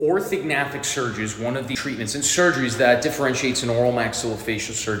Orthognathic surgery is one of the treatments and surgeries that differentiates an oral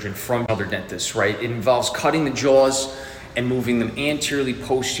maxillofacial surgeon from other dentists, right? It involves cutting the jaws and moving them anteriorly,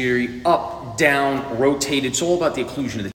 posteriorly, up, down, rotated. It's all about the occlusion of the